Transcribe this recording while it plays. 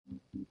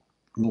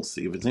We'll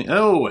see if it's in.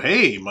 Oh,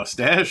 hey,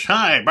 mustache.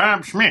 Hi,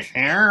 Bob Smith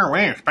here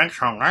with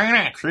special line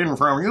action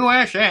from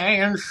USA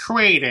and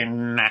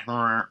Sweden.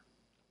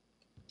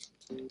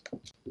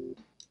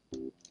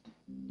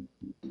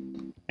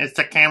 Is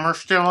the camera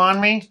still on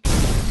me?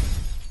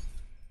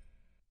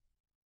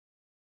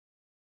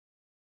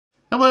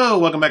 Hello,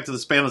 welcome back to the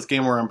Spamless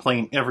Game, where I'm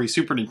playing every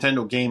Super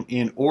Nintendo game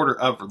in order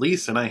of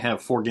release, and I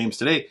have 4 games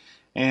today,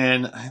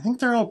 and I think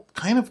they're all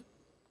kind of,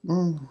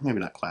 maybe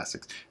not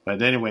classics,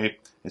 but anyway,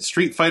 it's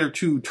Street Fighter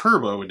II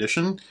Turbo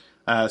Edition,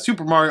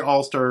 Super Mario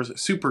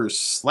All-Stars, Super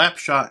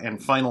Slapshot,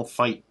 and Final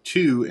Fight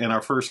 2, and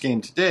our first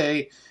game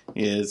today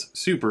is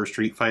Super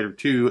Street Fighter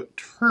II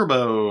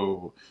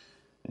Turbo,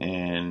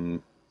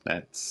 and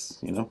that's,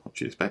 you know, what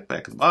you expect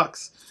back in the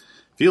box.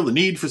 Feel the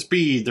need for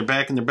speed. They're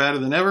back and they're better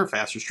than ever.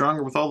 Faster,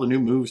 stronger with all the new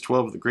moves.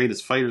 12 of the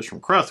greatest fighters from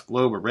across the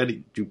globe are ready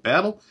to do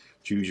battle.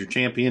 Choose your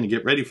champion and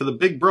get ready for the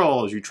big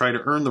brawl as you try to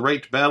earn the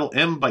right to battle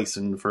M.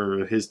 Bison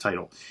for his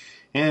title.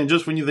 And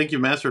just when you think you've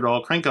mastered it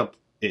all, crank up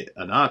it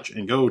a notch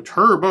and go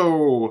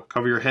turbo.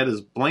 Cover your head as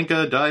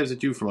Blanca dives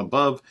at you from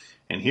above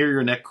and hear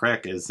your neck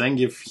crack as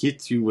Zangief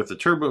hits you with a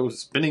turbo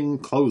spinning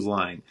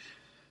clothesline.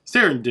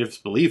 Stare in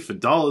disbelief at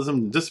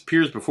Dalism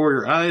disappears before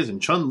your eyes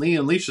and Chun-Li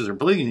unleashes her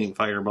blazing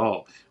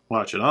fireball.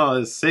 Watch it all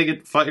as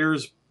Sagat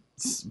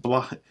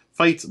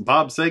fights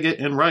Bob Saget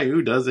and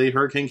Ryu does a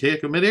hurricane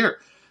kick in midair.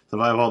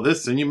 Survive all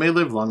this and you may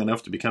live long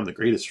enough to become the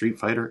greatest Street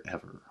Fighter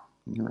ever.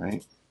 You're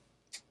right.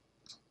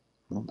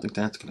 I don't think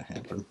that's going to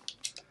happen.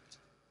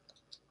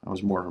 I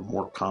was more of a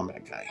Mortal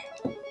Kombat guy.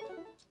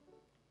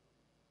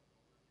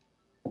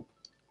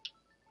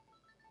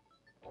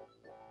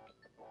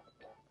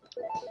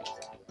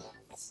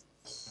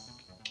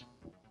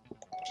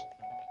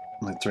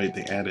 That's right,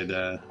 they added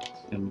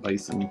M.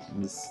 Bison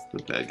is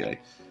the bad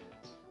guy.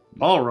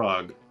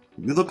 Balrog,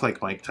 you look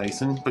like Mike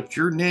Tyson, but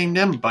you're named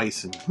M.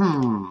 Bison.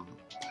 I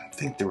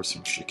think there was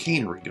some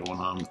chicanery going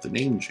on with the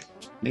names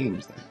there.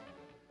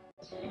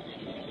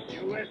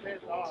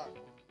 USSR.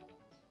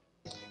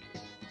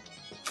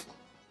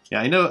 Yeah,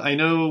 I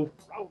know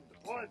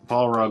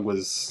Balrog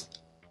was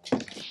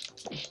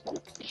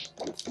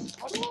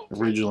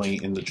originally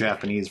in the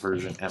Japanese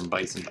version M.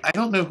 Bison. I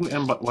don't know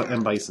what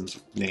M. Bison's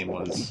name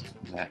was.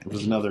 It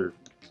was another...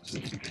 Was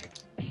it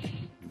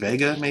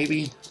Vega,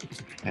 maybe?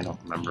 I don't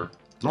remember. I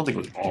don't think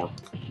it was Balrog.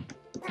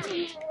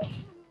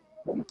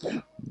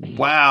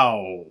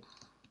 Wow!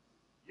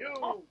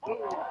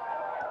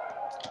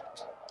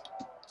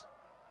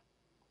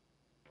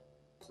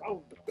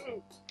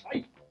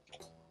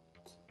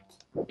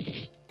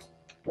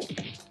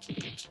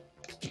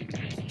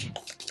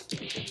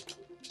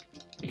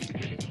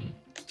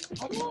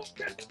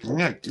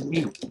 Yeah,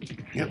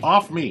 get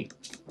off me!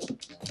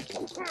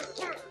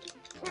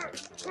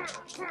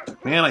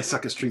 Man, I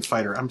suck at Street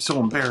Fighter. I'm so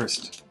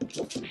embarrassed.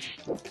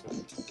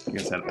 Like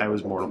I said, I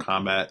was Mortal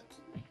Kombat.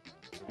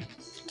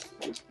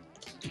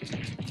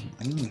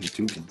 I knew he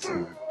do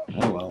somewhere.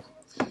 Oh well.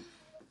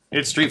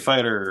 It's Street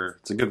Fighter.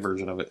 It's a good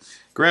version of it.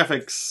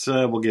 Graphics,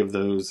 we'll give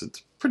those.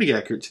 It's pretty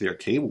accurate to the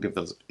arcade. We'll give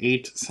those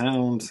 8.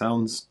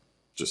 Sounds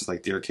just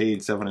like the arcade,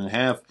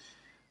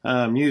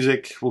 7.5.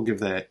 Music, we'll give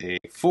that a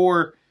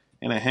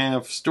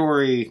 4.5.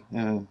 Story,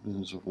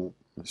 there's a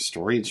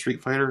story in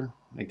Street Fighter,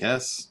 I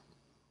guess.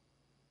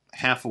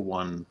 Half a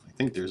 1. I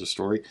think there's a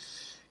story.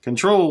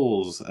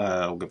 Controls,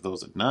 we'll give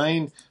those a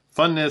 9.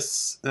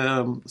 Funness,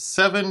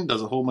 7.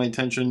 Doesn't hold my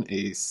attention.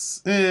 A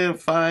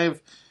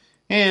 5.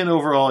 And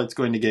overall, it's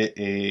going to get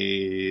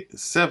a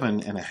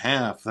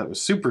 7.5. That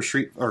was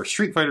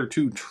Street Fighter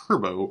II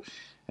Turbo.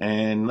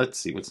 And let's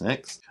see what's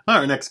next.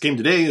 Our next game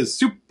today is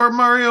Super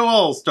Mario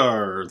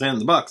All-Stars.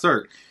 And the box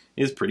art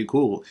is pretty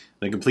cool.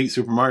 The complete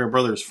Super Mario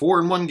Bros.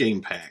 4-in-1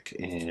 game pack.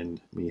 And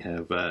we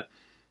have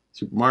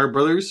Super Mario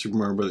Bros., Super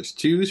Mario Bros.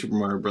 2, Super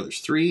Mario Bros.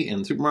 3,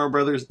 and Super Mario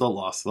Bros. The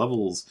Lost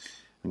Levels.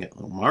 We got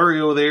little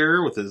Mario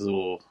there with his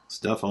little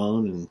stuff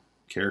on and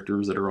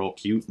characters that are all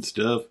cute and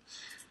stuff.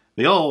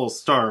 The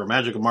All-Star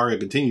Magic of Mario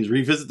continues.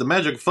 Revisit the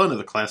magic fun of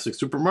the classic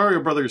Super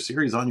Mario Bros.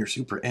 Series on your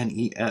Super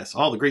NES.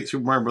 All the great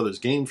Super Mario Bros.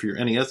 Games for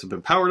your NES have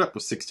been powered up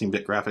with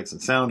 16-bit graphics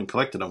and sound and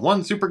collected on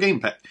one Super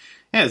Game Pack.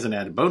 As an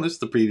added bonus,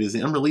 the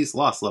previously unreleased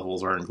Lost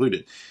Levels are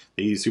included.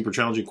 These super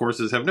challenging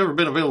courses have never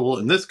been available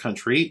in this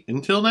country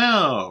until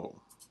now.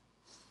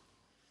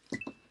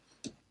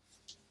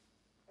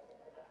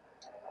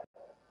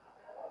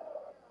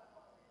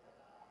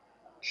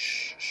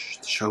 Shh,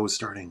 the show is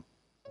starting.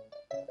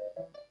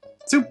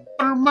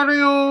 Super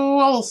Mario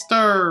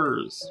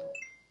All-Stars!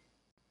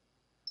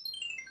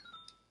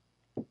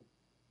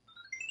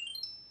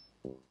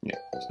 Yeah,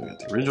 so we got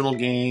the original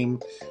game,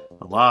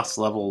 the Lost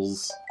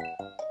Levels,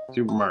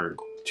 Super Mario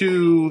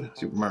 2,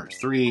 Super Mario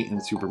 3,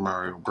 and Super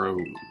Mario Bros.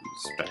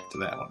 Back to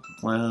that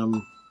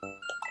one.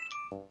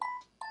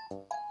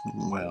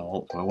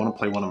 Well, do I want to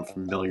play one I'm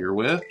familiar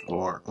with?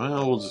 Or,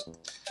 well, we'll just...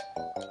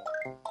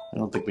 I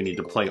don't think we need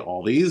to play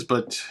all these,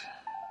 but...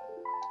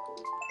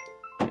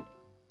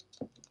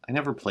 I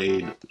never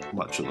played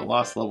much of the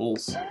Lost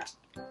Levels.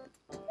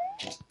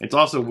 It's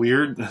also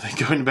weird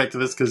going back to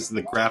this because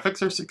the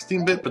graphics are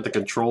 16-bit, but the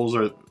controls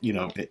are, you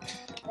know,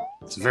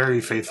 it's very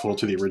faithful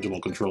to the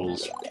original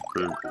controls.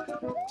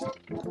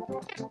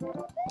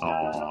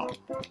 Aww.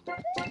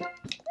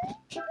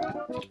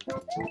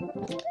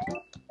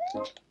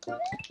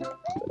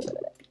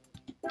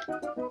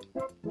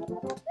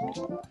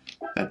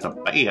 That's a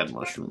bad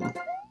mushroom.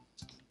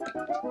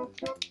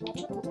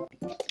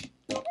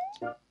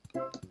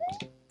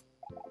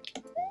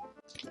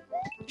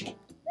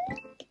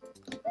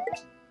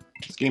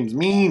 This game's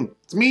mean.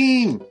 It's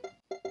mean.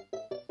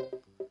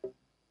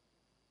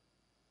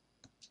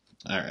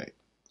 Alright.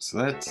 So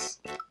that's...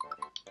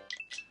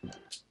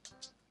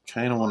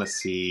 kind of want to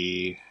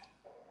see...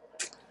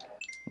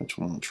 which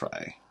one we'll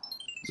try.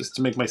 Just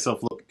to make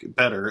myself look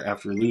better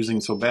after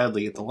losing so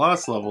badly at the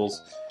lost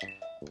levels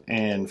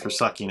and for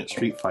sucking at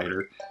Street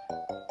Fighter.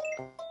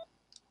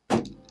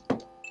 Let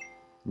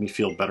me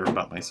feel better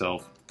about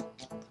myself.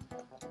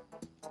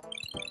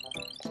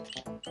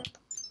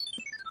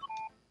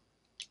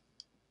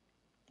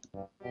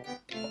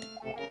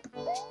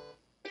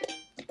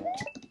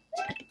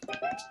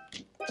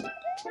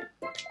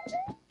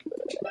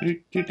 Do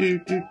do do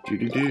do do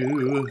do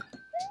do.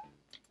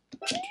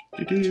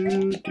 Do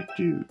do do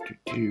do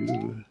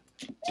do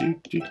do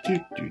do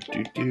do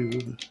do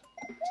do.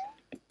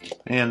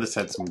 And this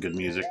had some good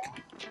music.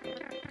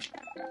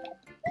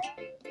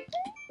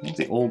 It's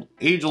the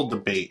age-old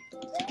debate.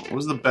 What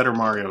was the better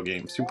Mario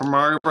game? Super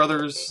Mario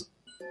Brothers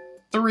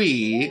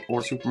 3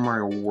 or Super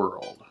Mario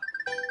World?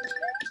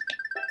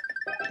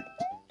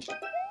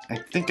 I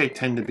think I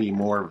tend to be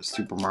more of a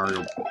Super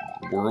Mario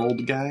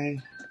World guy.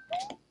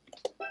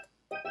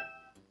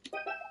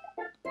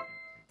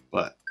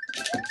 But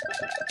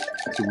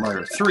Super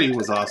Mario 3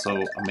 was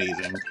also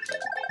amazing.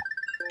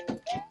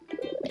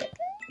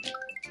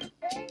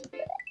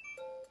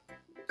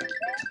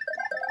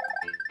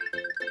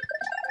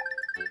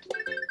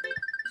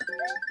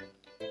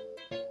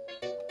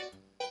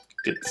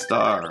 Get the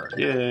star.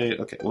 Yay.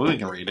 Okay, well, we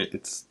can rate it.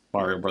 It's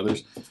Mario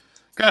Brothers.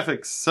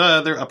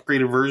 Graphics, they're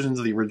upgraded versions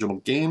of the original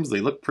games. They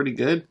look pretty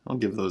good. I'll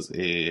give those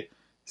a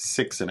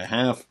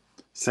 6.5.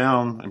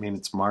 Sound, I mean,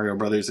 it's Mario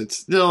Brothers. It's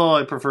still,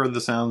 I prefer the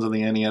sounds of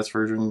the NES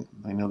version.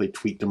 I know they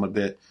tweaked them a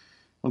bit.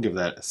 We'll give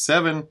that a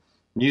 7.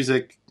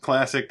 Music,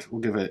 classic, we'll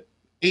give it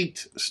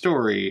 8.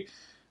 Story,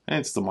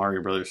 it's the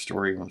Mario Brothers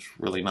story. There's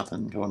really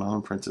nothing going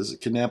on. Princess is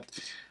kidnapped.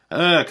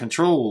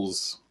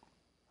 Controls.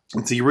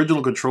 It's the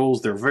original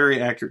controls. They're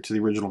very accurate to the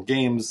original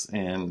games,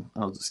 and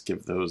I'll just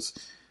give those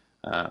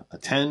a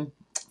 10.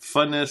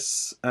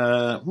 Funness,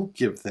 we'll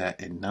give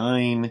that a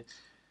 9.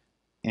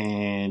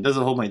 And does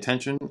it hold my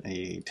attention?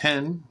 A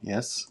 10,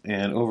 yes.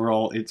 And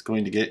overall, it's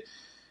going to get,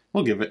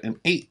 we'll give it an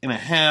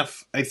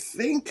 8.5. I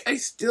think I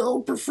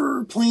still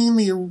prefer playing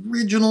the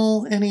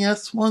original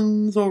NES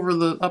ones over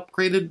the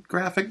upgraded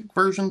graphic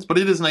versions, but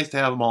it is nice to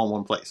have them all in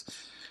one place.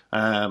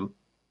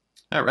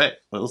 Alright,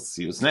 well, let's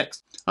see what's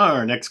next.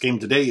 Our next game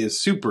today is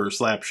Super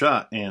Slap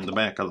Shot, and the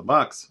back of the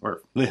box,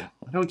 or, why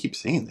do I keep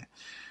saying that?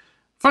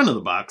 Front of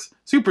the box,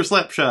 Super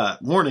Slap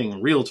Shot,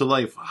 warning,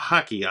 real-to-life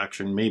hockey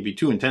action may be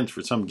too intense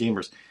for some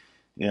gamers.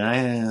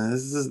 Yeah,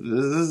 this is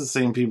the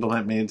same people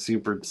that made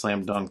Super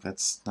Slam Dunk.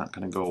 That's not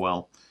going to go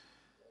well.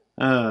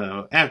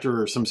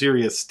 After some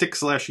serious stick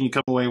slashing, you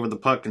come away with the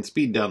puck and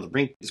speed down the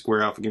rink. You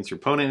square off against your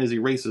opponent as he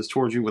races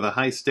towards you with a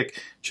high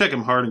stick. Check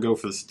him hard and go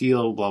for the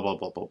steal, blah, blah,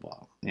 blah, blah,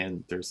 blah.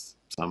 And there's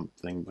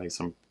something by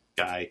some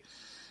guy.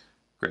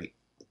 Great.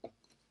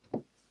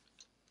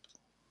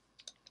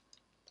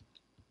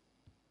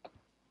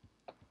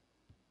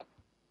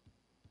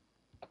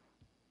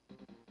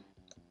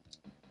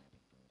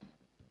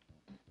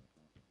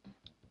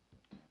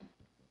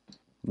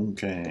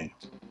 Okay.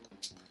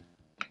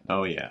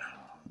 Oh yeah.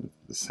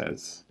 This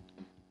has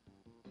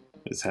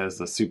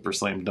the Super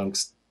Slam Dunk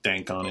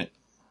stank on it.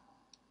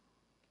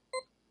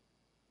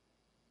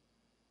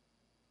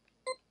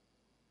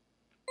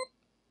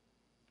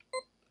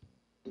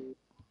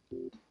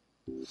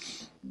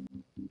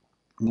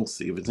 We'll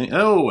see if it's any.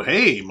 Oh,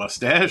 hey,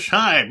 mustache.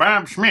 Hi,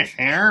 Bob Smith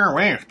here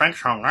with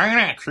special line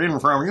action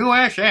from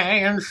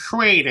USA and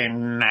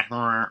Sweden.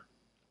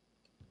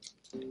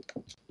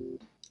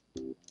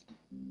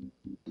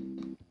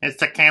 Is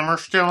the camera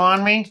still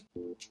on me?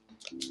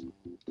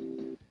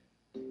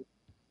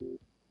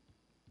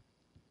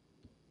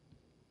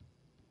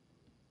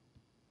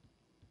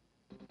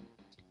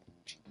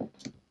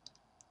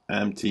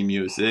 I'm Team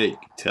USA, you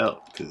can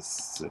tell,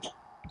 because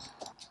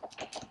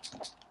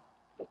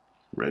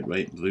red,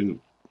 white, and blue.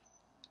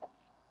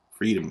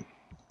 Freedom.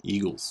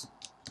 Eagles.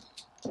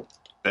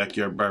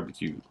 Backyard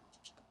barbecue.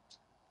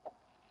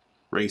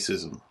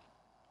 Racism.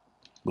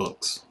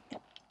 Books.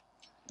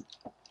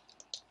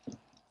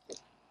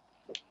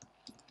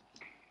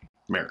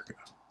 America.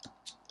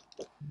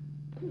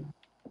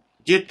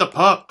 Get the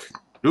puck.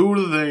 Do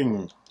the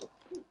thing.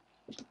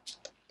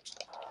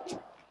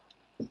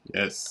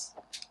 Yes.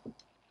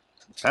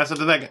 Pass it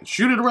to that guy.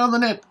 Shoot it around the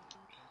net.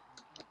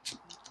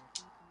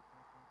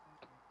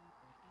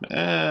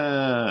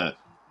 It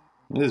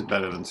is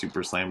better than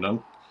Super Slam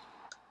Dunk.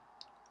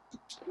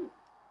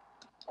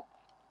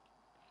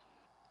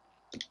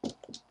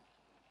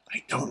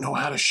 don't know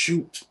how to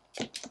shoot.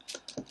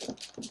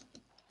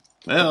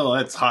 Well,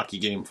 that's hockey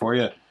game for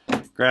you.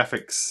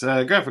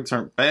 Graphics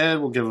aren't bad.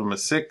 We'll give them a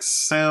 6.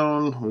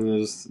 Sound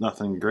was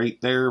nothing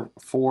great there.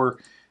 4.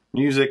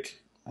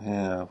 Music.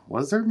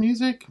 Was there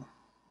music?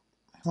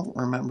 I don't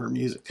remember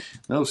music.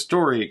 No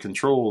story.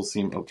 Controls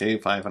seem okay.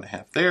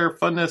 5.5 there.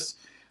 Funness.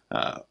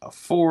 A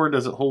 4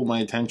 doesn't hold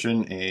my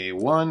attention. A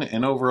 1.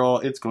 And overall,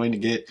 it's going to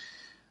get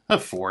a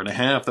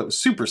 4.5. That was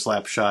Super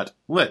Slapshot.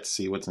 Let's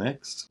see what's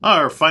next.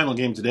 Our final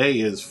game today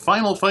is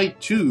Final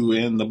Fight 2,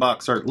 and the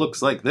box art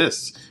looks like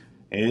this.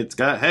 It's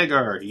got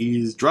Hagar.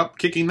 He's drop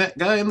kicking that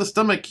guy in the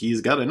stomach.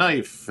 He's got a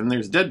knife, and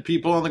there's dead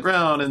people on the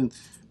ground, and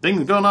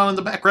things going on in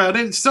the background.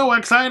 It's so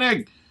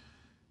exciting!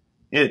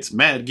 It's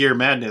Mad Gear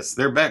Madness.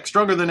 They're back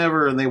stronger than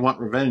ever, and they want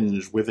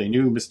revenge. With a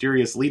new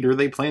mysterious leader,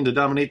 they plan to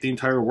dominate the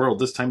entire world.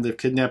 This time they've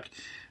kidnapped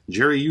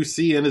Jerry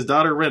UC and his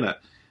daughter Rena.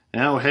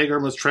 Now Hagar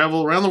must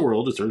travel around the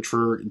world to search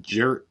for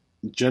Genry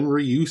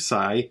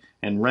Usai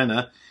and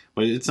Rena,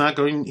 but he's not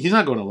going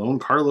alone.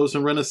 Carlos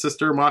and Rena's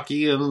sister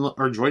Maki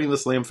are joining the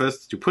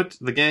Slamfest to put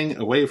the gang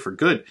away for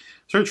good.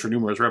 Search for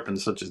numerous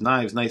weapons such as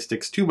knives,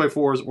 nightsticks,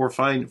 2x4s, or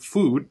find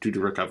food to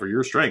recover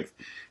your strength.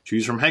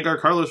 Choose from Hagar,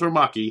 Carlos, or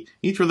Maki,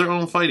 each with their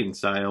own fighting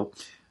style.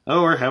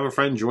 Or have a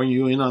friend join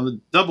you in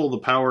on double the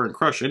power and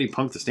crush any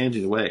punk that stands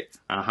in the way.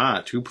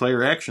 Aha,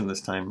 2-player action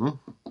this time.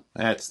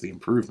 That's the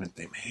improvement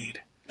they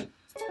made.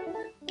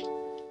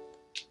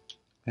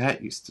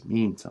 That used to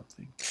mean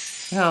something.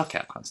 Well,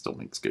 Capcom still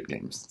makes good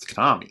games. It's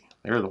Konami.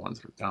 They're the ones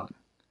that are done.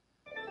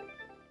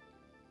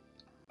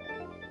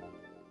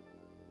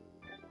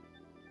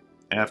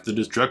 After the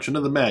destruction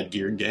of the Mad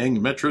Gear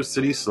gang, Metro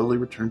City slowly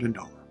returned to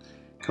normal.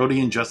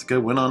 Cody and Jessica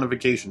went on a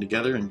vacation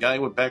together, and Guy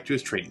went back to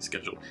his training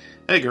schedule.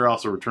 Hagar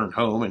also returned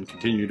home and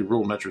continued to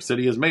rule Metro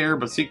City as mayor,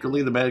 but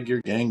secretly the Mad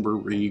Gear gang were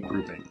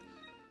regrouping.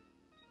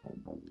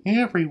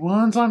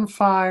 Everyone's on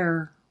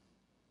fire.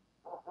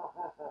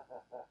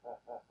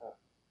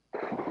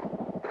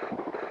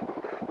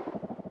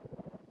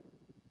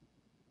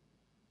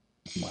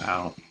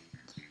 Wow.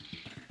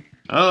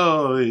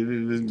 Oh,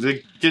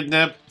 they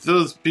kidnapped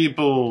those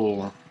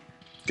people.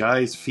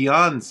 Guy's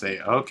fiance.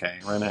 Okay,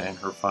 Rena and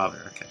her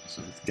father. Okay,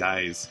 so it's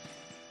Guy's.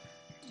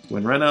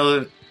 When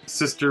Rena's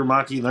sister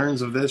Maki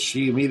learns of this,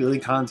 she immediately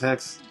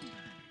contacts...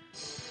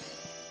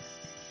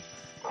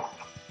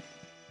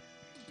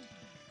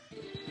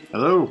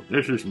 Hello,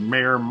 this is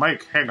Mayor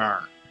Mike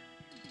Hagar.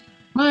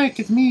 Mike,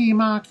 it's me,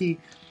 Maki.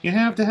 You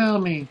have to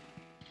help me.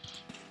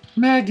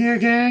 Mad Gear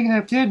Gang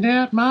have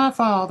kidnapped my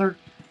father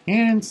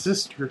and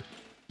sister.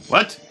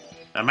 What?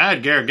 The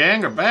Mad Gear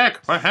Gang are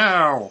back? But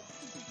how?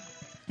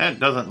 That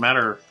doesn't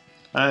matter.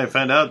 I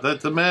found out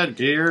that the Mad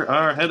Gear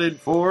are headed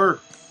for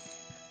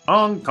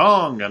Hong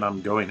Kong, and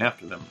I'm going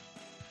after them.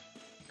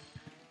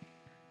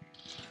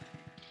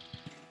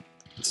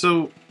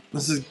 So,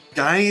 this is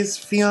Guy's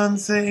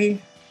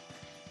fiance?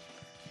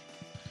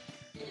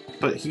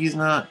 But he's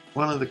not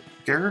one of the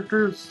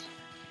characters?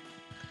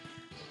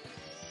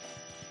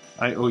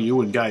 I owe you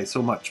and Guy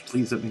so much.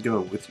 Please let me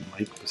go with you,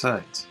 Mike.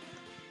 Besides,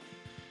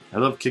 I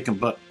love kicking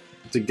butt.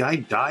 Did Guy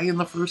die in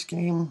the first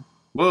game?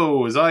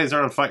 Whoa, his eyes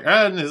are on fire.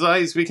 And his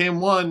eyes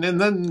became one, and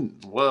then...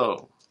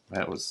 Whoa.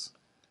 That was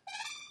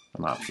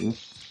an option.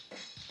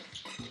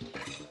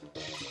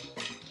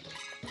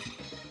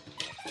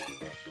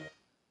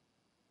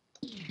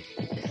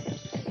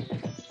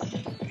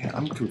 Yeah,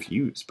 I'm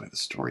confused by the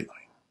storyline.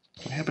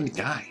 What happened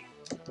to Guy?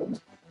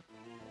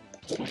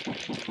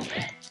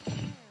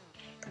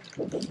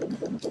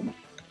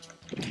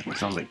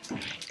 Sounds like...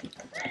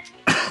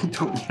 I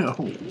don't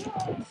know.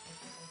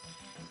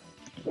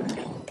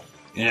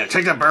 Yeah,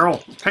 take that barrel.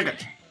 Take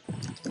it.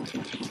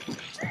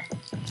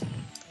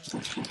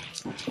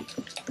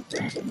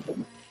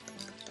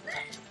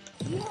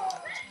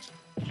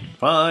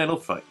 Final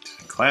Fight.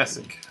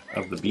 Classic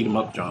of the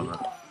beat-em-up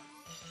genre.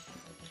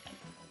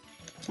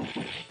 I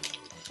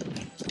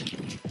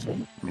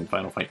mean,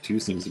 Final Fight 2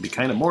 seems to be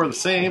kind of more of the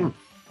same.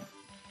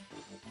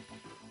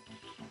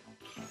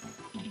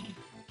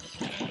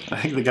 I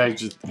think the guy's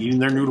just eating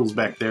their noodles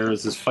back there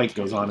as this fight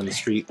goes on in the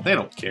street. They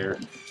don't care.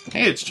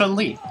 Hey, it's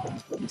Chun-Li.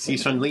 You see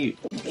Chun-Li?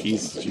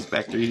 She's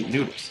back there eating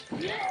noodles.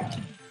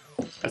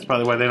 That's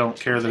probably why they don't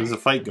care there's a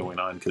fight going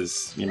on,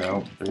 because, you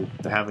know,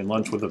 they're having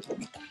lunch with a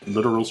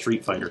literal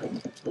street fighter.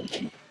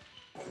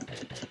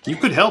 You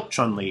could help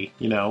Chun-Li,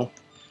 you know.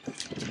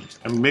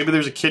 I mean, maybe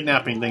there's a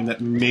kidnapping thing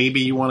that maybe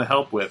you want to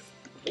help with,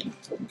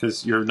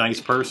 because you're a nice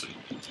person.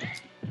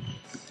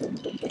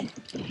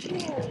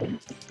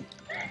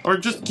 Or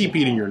just keep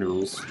eating your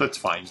noodles. That's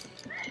fine.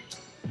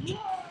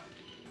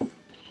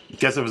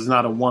 Guess if it's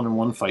not a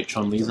one-on-one fight,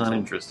 Chun-Li's not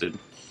interested.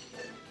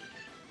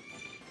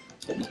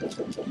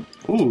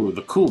 Ooh,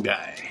 the cool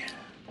guy.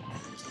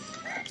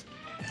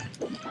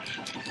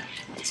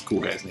 What's the cool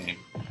guy's name?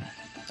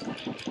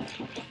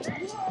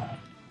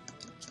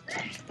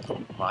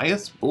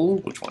 Elias? Bull?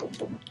 Which one?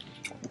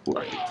 Who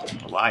are you?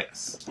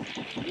 Elias.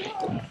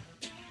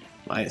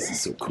 Elias is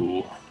so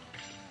cool.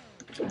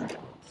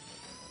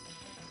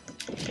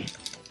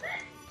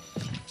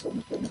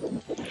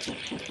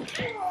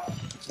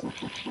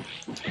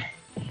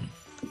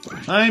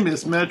 I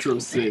miss Metro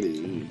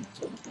City.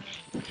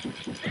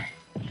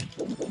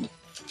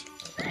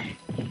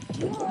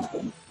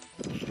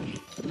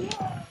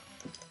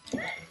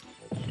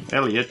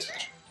 Elliot.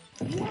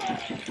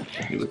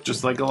 You look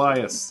just like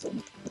Elias.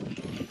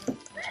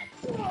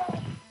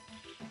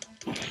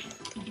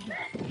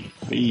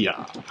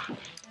 Yeah.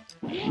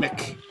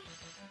 Mick.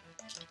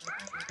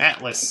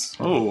 Atlas.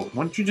 Oh,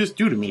 what did you just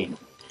do to me?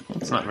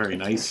 That's not very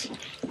nice.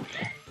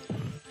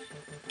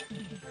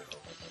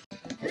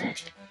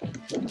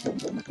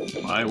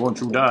 Why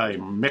won't you die,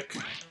 Mick?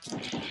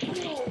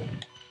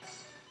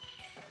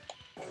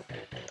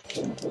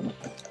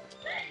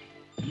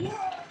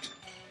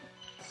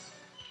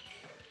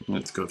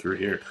 Let's go through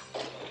here.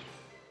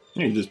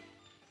 You just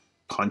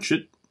punch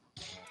it.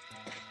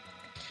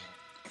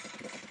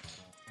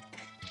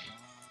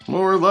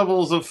 More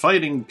levels of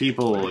fighting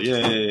people.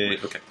 Yay.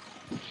 Okay.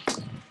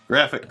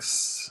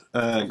 Graphics.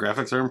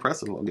 Graphics are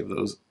impressive. I'll give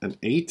those an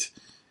 8.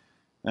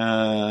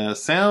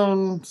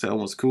 Sound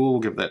was cool.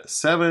 We'll give that a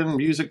 7.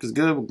 Music is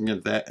good. We'll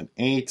give that an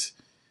 8.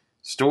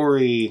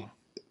 Story,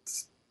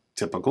 it's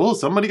typical.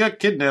 Somebody got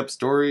kidnapped.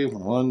 Story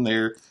 1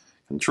 there.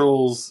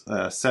 Controls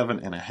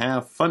 7.5.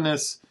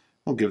 Funness,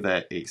 we'll give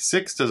that a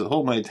 6. Does it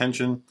hold my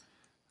attention?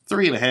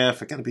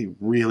 3.5. I gotta be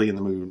really in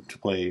the mood to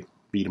play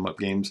beat 'em up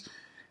games.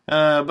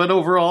 But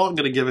overall, I'm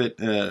gonna give it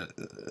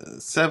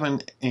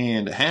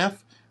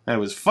 7.5. That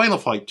was Final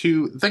Fight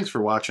 2. Thanks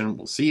for watching.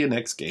 We'll see you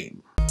next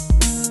game.